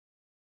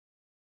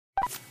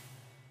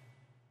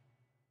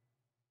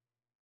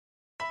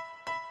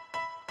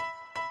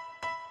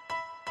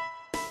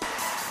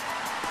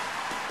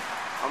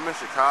I'm in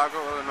Chicago,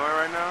 Illinois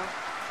right now.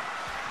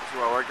 That's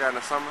where I work at in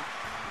the summer.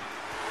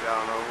 Y'all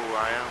don't know who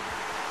I am.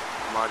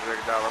 I'm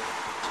Iguodala,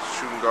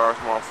 shooting guard,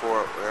 small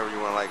forward, whatever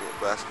you want to like it,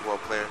 basketball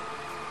player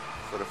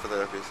for the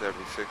Philadelphia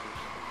 76ers.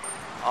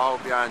 I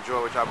hope y'all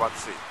enjoy what y'all about to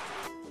see.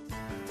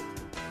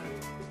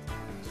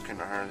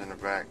 Kendall Hearns in the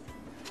back.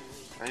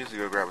 I usually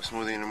go grab a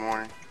smoothie in the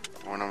morning.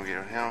 When I'm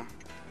getting him,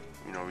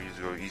 you know, we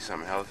usually go eat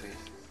something healthy.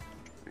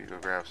 We go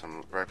grab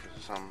some breakfast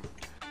or something.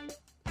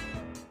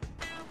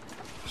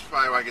 That's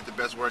probably where I get the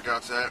best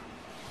workouts at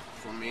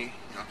for me.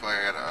 You know, I feel like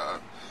I got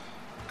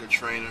a good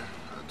trainer.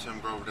 Tim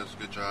Grover does a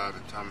good job,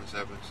 and Thomas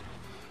Evans.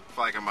 I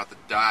feel like I'm about to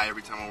die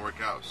every time I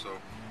work out, so,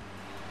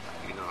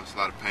 you know, it's a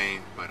lot of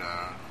pain, but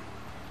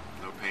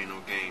no pain, no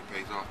gain,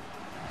 pays off.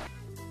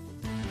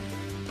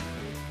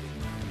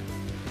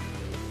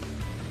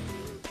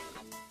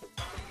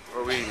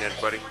 Where we eating at,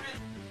 buddy?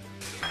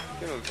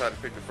 You know, try to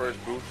pick the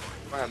first booth.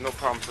 I have no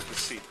problems with the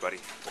seat, buddy.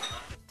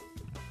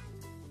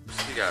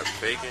 He got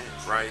bacon,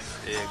 rice,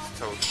 eggs,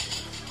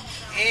 toast,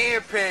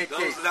 and pancakes.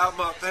 Those are not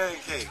my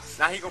pancakes.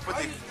 Now he gonna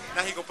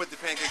put the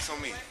pancakes on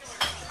me.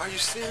 Are you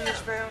serious,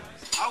 fam?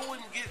 I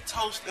wouldn't get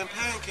toast and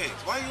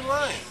pancakes. Why are you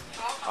lying?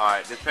 All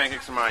right, this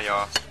pancakes are mine,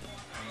 y'all.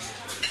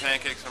 The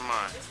pancakes are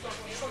mine.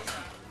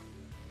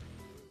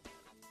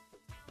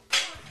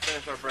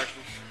 Finish our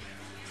breakfast.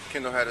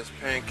 Kendall had his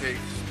pancakes,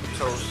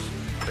 toast,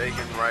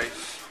 bacon,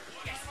 rice.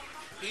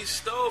 He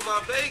stole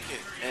my bacon.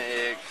 And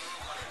eggs.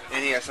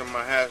 And he had some of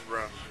my hash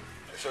brown.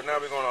 So now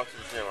we're going off to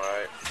the gym,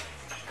 alright?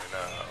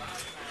 And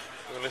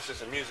we're gonna listen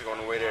to some music on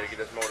the way there to get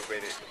us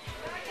motivated.